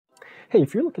Hey,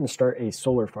 if you're looking to start a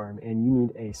solar farm and you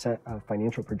need a set of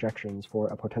financial projections for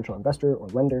a potential investor or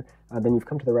lender, then you've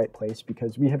come to the right place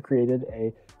because we have created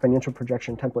a financial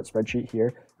projection template spreadsheet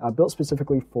here built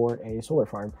specifically for a solar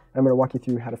farm. And I'm going to walk you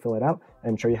through how to fill it out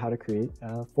and show you how to create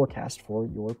a forecast for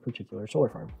your particular solar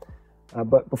farm.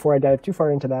 But before I dive too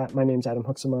far into that, my name's Adam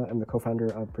Huxema. I'm the co-founder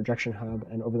of ProjectionHub,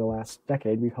 and over the last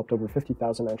decade, we've helped over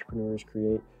 50,000 entrepreneurs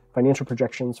create financial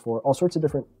projections for all sorts of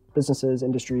different businesses,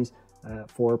 industries,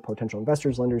 for potential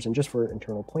investors, lenders, and just for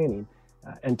internal planning.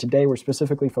 And today, we're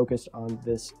specifically focused on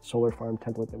this solar farm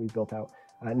template that we built out.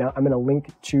 Now, I'm going to link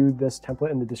to this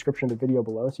template in the description of the video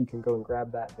below, so you can go and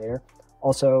grab that there.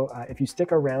 Also, if you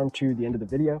stick around to the end of the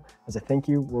video, as a thank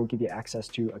you, we'll give you access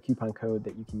to a coupon code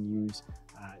that you can use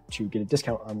to get a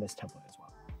discount on this template as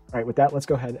well. All right, with that, let's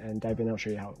go ahead and dive in. I'll show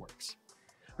you how it works.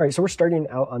 All right, so we're starting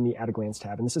out on the At a Glance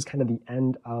tab, and this is kind of the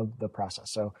end of the process.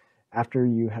 So after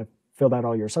you have filled out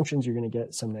all your assumptions, you're going to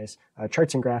get some nice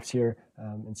charts and graphs here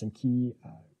and some key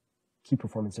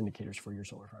performance indicators for your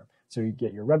solar farm. So you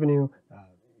get your revenue,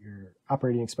 your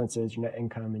operating expenses, your net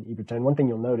income, and EBITDA. And one thing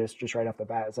you'll notice just right off the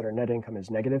bat is that our net income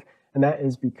is negative, and that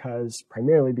is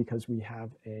primarily because we have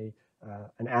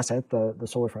an asset, the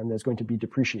solar farm, that's going to be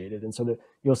depreciated. And so that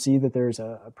you'll see that there's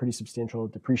a pretty substantial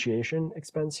depreciation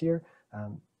expense here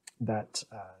that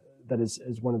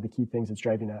is one of the key things that's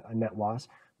driving a net loss.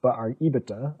 But our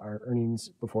EBITDA, our earnings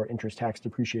before interest, tax,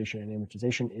 depreciation, and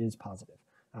amortization, is positive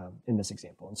in this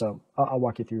example. And so I'll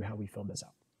walk you through how we filled this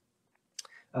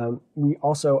out. We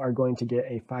also are going to get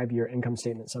a 5-year income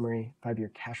statement summary,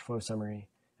 5-year cash flow summary,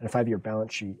 and a 5-year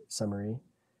balance sheet summary.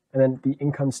 And then the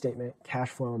income statement, cash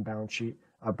flow, and balance sheet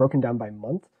broken down by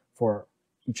month for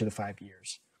each of the 5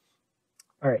 years.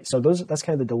 All right, so that's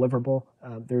kind of the deliverable.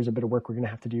 There's a bit of work we're going to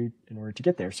have to do in order to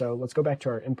get there. So let's go back to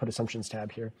our input assumptions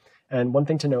tab here. And one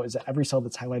thing to note is that every cell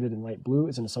that's highlighted in light blue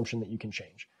is an assumption that you can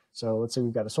change. So let's say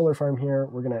we've got a solar farm here.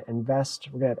 We're going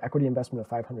to have equity investment of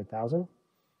 $500,000.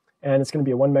 And it's going to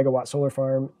be a 1 megawatt solar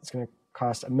farm. It's going to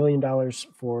cost $1 million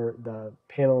for the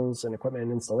panels and equipment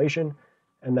and installation.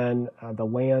 And then the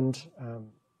land,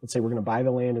 let's say we're going to buy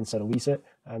the land instead of lease it.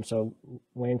 So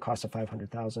land costs of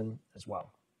 $500,000 as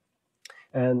well.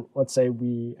 And let's say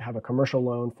we have a commercial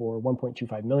loan for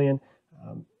 $1.25 million,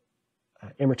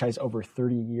 amortized over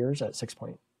 30 years at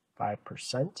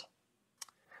 6.5%.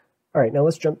 All right, now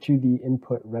let's jump to the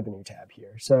input revenue tab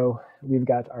here. So we've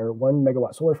got our 1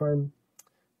 megawatt solar farm.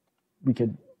 You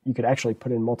could actually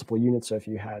put in multiple units. So if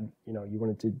you had, you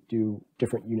wanted to do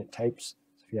different unit types.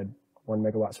 So if you had 1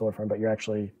 megawatt solar farm, but you're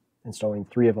actually installing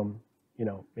 3 of them,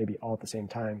 maybe all at the same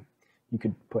time, you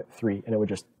could put 3 and it would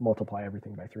just multiply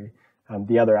everything by 3.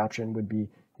 The other option would be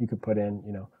you could put in,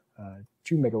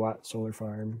 2 megawatt solar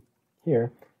farm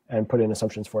here and put in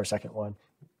assumptions for a second one.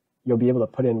 You'll be able to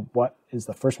put in what is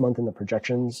the first month in the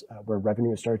projections where revenue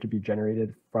has started to be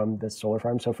generated from this solar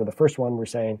farm. So for the first one, we're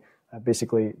saying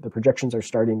basically the projections are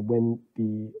starting when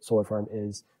the solar farm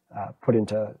is put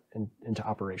into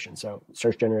operation. So it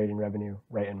starts generating revenue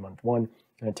right in month 1,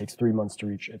 and it takes 3 months to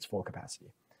reach its full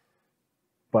capacity.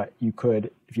 But you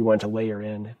could, if you wanted to layer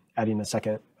in adding a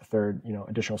second, a third,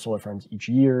 additional solar farms each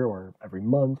year or every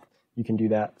month, you can do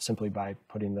that simply by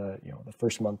putting the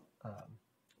first month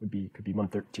could be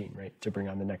month 13, right, to bring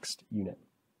on the next unit.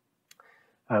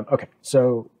 Okay,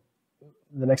 so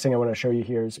the next thing I want to show you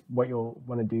here is what you'll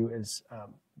want to do is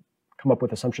come up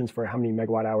with assumptions for how many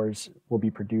megawatt hours will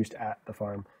be produced at the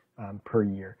farm per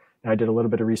year. Now, I did a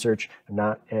little bit of research.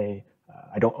 I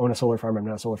don't own a solar farm. I'm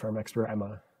not a solar farm expert. I'm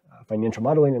a financial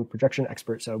modeling and projection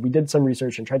expert. So we did some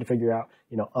research and tried to figure out,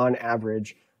 on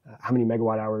average, how many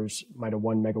megawatt hours might a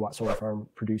 1 megawatt solar farm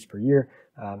produce per year.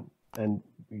 And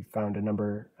we found a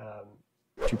number,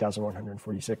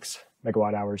 2,146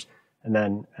 megawatt hours. And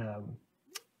then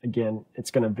again, it's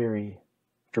going to vary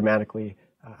dramatically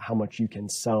how much you can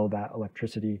sell that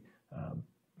electricity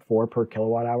for per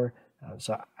kilowatt hour.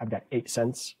 So I've got 8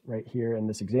 cents right here in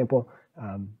this example.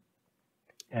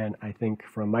 And I think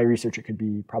from my research, it could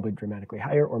be probably dramatically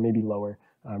higher or maybe lower,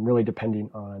 really depending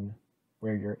on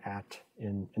where you're at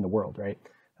in the world, right?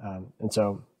 And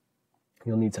so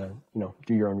you'll need to,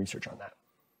 do your own research on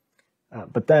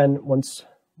that. But then once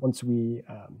we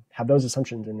have those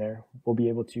assumptions in there, we'll be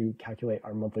able to calculate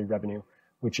our monthly revenue,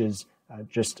 which is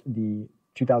just the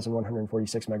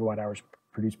 2,146 megawatt hours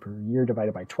produced per year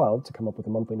divided by 12 to come up with a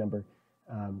monthly number,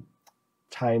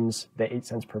 times the 8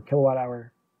 cents per kilowatt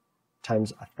hour,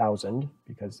 times 1,000,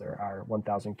 because there are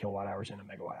 1,000 kilowatt hours in a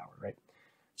megawatt hour, right?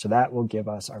 So that will give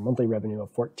us our monthly revenue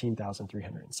of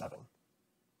 $14,307.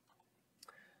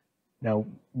 Now,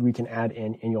 we can add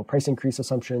in annual price increase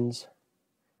assumptions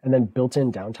and then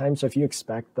built-in downtime. So if you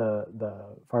expect the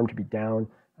farm to be down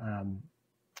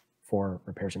for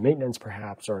repairs and maintenance,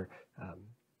 perhaps, or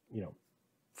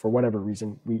for whatever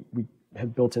reason, we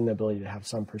have built in the ability to have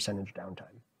some percentage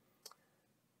downtime.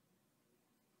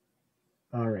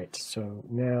 All right, so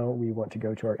now we want to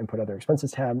go to our Input Other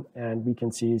Expenses tab, and we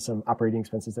can see some operating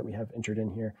expenses that we have entered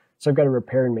in here. So I've got a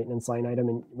repair and maintenance line item,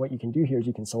 and what you can do here is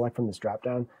you can select from this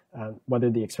dropdown whether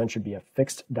the expense should be a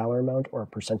fixed dollar amount or a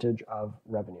percentage of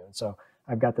revenue. And so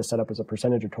I've got this set up as a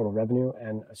percentage of total revenue,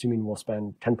 and assuming we'll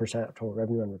spend 10% of total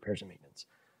revenue on repairs and maintenance.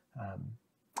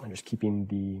 I'm just keeping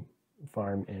the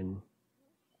farm in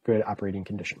good operating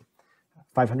condition.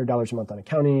 $500 a month on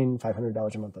accounting,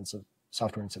 $500 a month on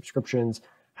software and subscriptions,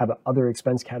 have an other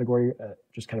expense category,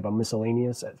 just kind of a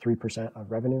miscellaneous at 3%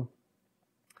 of revenue.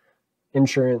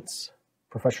 Insurance,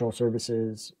 professional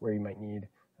services, where you might need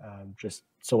just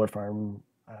solar farm,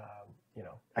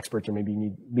 experts, or maybe you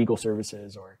need legal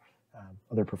services or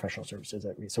other professional services.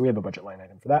 So we have a budget line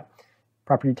item for that.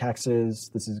 Property taxes,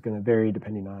 this is going to vary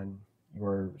depending on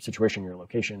your situation, your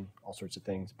location, all sorts of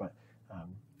things, but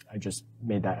I just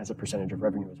made that as a percentage of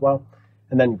revenue as well.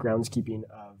 And then groundskeeping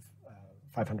of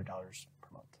 $500 per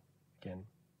month. Again,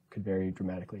 could vary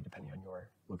dramatically depending on your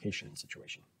location and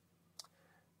situation.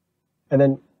 And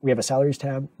then we have a salaries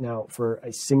tab. Now for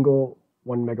a single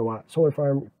 1 megawatt solar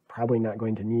farm, you're probably not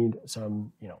going to need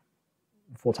some,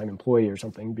 full-time employee or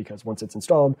something, because once it's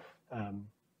installed,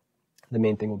 the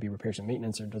main thing will be repairs and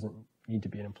maintenance. There doesn't need to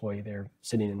be an employee there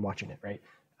sitting and watching it, right?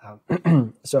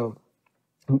 So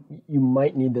you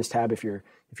might need this tab if you're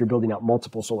building out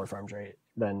multiple solar farms, right?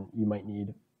 Then you might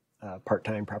need a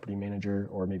part-time property manager,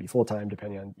 or maybe full-time,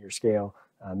 depending on your scale.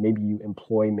 Maybe you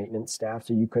employ maintenance staff,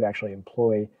 so you could actually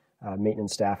employ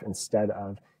maintenance staff instead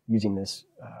of using this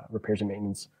repairs and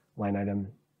maintenance line item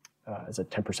as a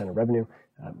 10% of revenue.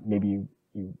 Maybe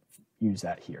you use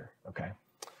that here, okay?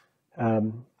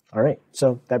 All right,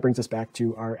 so that brings us back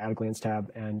to our at a glance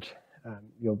tab, and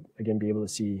you'll again be able to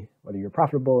see whether you're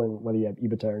profitable and whether you have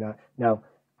EBITDA or not. Now,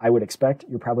 I would expect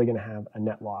you're probably going to have a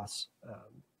net loss,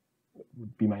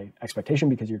 would be my expectation,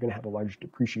 because you're going to have a large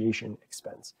depreciation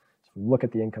expense. So if we look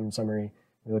at the income summary,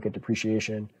 we look at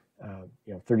depreciation,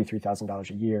 $33,000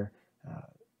 a year.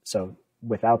 So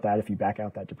without that, if you back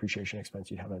out that depreciation expense,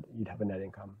 you'd have a net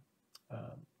income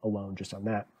alone just on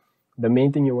that. The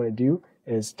main thing you want to do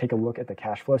is take a look at the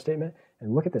cash flow statement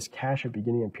and look at this cash at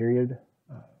beginning and period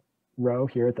row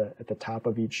here at the top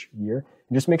of each year,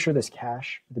 and just make sure this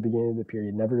cash at the beginning of the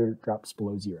period never drops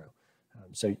below zero.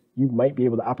 So you might be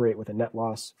able to operate with a net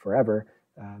loss forever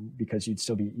because you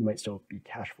might still be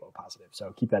cash flow positive.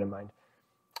 So keep that in mind.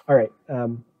 All right.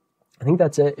 I think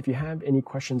that's it. If you have any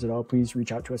questions at all, please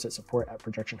reach out to us at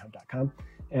support@projectionhub.com.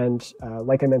 And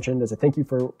like I mentioned, as a thank you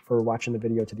for watching the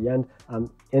video to the end,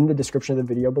 in the description of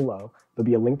the video below, there'll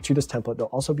be a link to this template.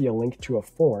 There'll also be a link to a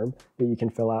form that you can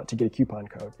fill out to get a coupon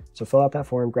code. So fill out that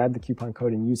form, grab the coupon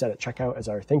code, and use that at checkout as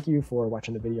our thank you for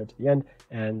watching the video to the end,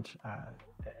 and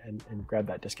grab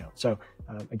that discount. So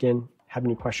again, have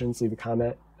any questions, leave a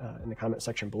comment in the comment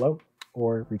section below,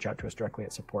 or reach out to us directly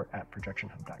at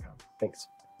support@projectionhub.com. Thanks.